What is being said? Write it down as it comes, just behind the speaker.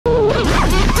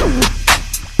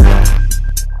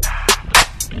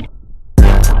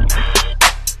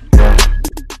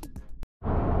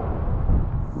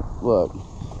Look.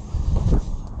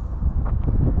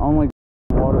 Only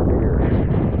water here.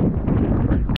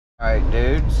 Alright,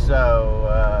 dude.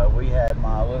 So, we had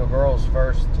my little girl's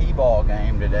first t-ball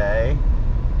game today.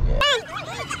 Yeah.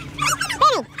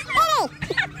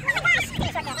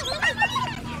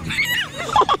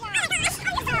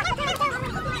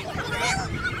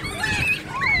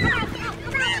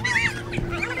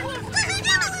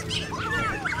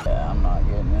 I'm not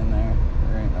getting in there.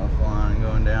 There ain't no flying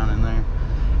going down in there.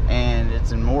 And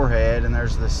it's in Morehead, and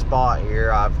there's this spot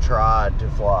here I've tried to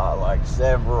fly like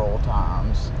several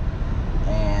times,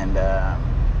 and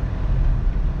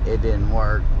it didn't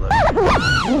work. Look at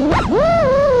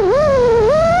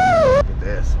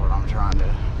this, what I'm trying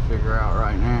to figure out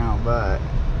right now, but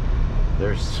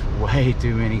there's way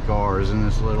too many cars in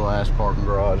this little ass parking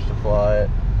garage to fly it.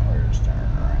 We're just turning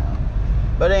around.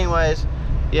 But anyways,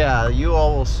 yeah, you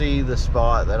all will see the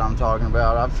spot that I'm talking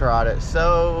about. I've tried it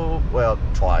well,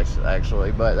 twice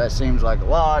actually, but that seems like a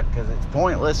lot because it's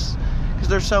pointless because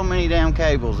there's so many damn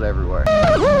cables everywhere.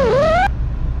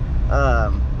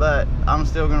 But I'm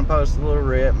still gonna post a little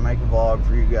rip and make a vlog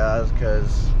for you guys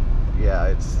because, yeah,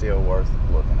 it's still worth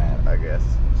looking at, I guess.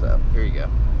 So here you go.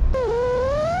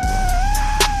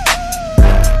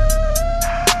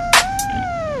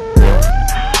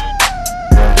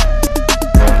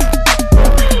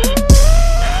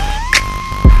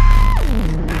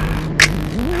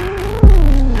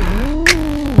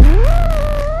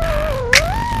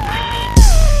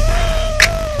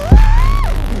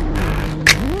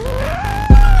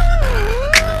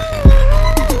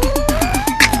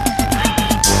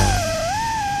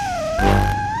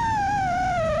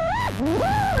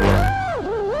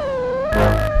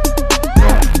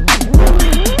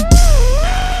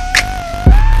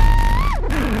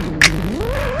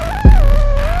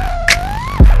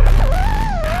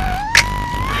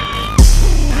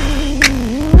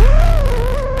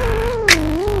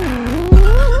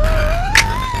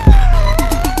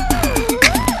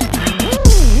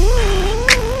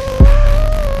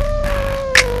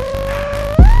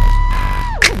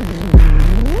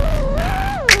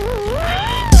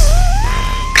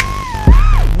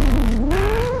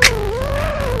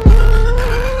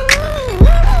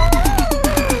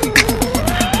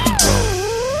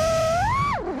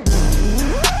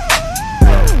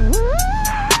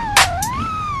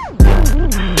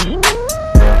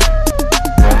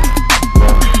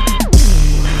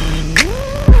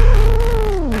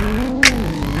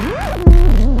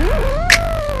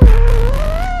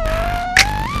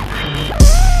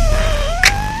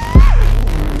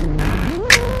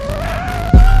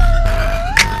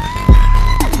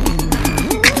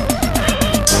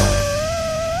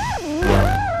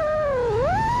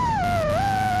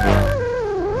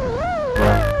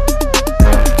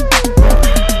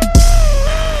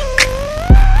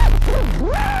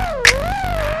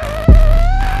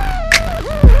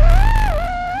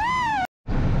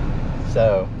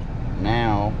 So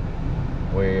now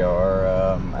we are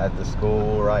at the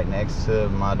school right next to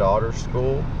my daughter's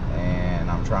school,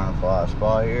 and I'm trying to fly a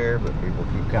spot here, but people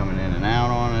keep coming in and out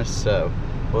on us, so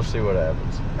we'll see what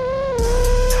happens.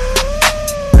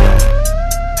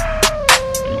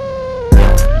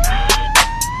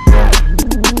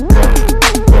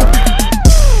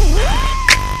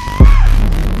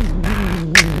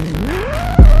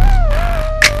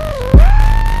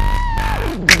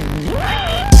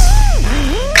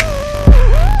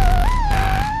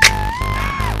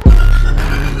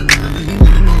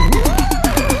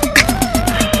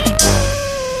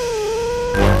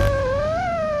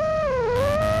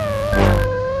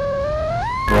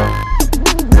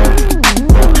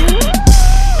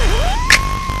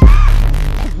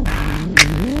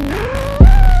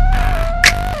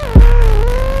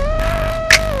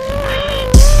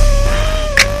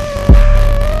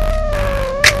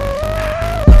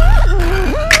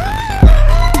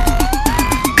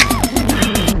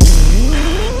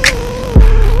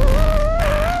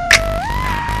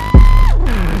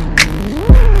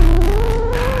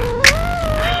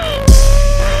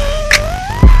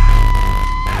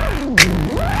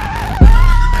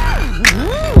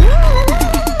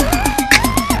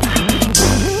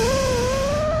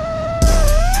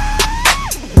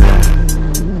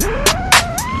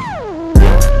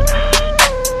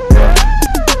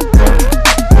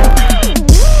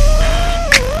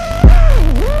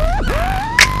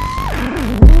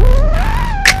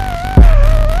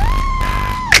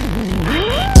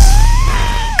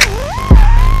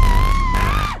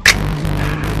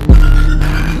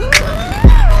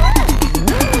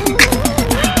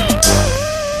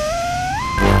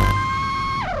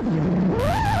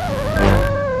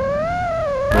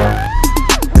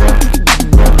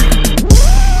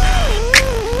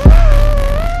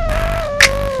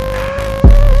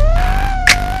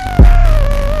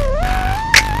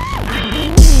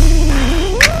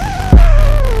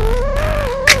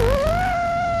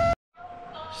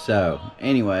 So,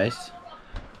 anyways,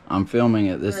 I'm filming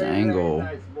at this angle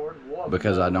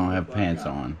because I don't have pants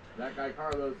on.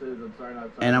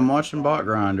 And I'm watching Bot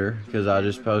Grinder because I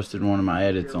just posted one of my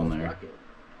edits on there.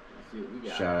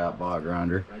 Shout out Bot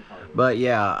Grinder. But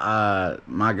yeah,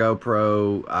 my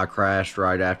GoPro, I crashed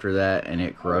right after that and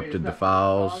it corrupted the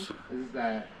files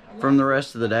from the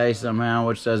rest of the day somehow,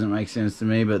 which doesn't make sense to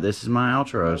me, but this is my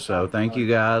outro. So thank you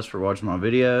guys for watching my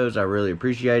videos. I really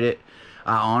appreciate it.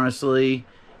 I honestly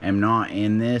am not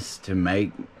in this to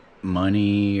make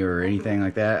money or anything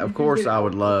like that. Of course I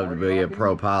would love to be a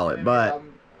pro pilot, but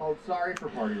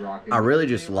I really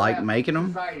just like making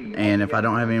them, and if I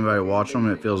don't have anybody to watch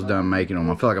them, it feels dumb making them.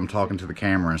 I feel like I'm talking to the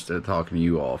camera instead of talking to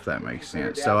you all, if that makes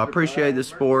sense. So I appreciate the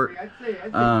support.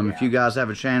 If you guys have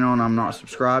a channel and I'm not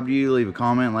subscribed to you, leave a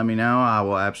comment, let me know. I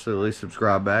will absolutely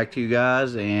subscribe back to you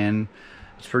guys, and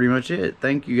that's pretty much it.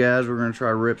 Thank you guys. We're going to try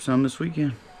to rip some this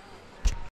weekend.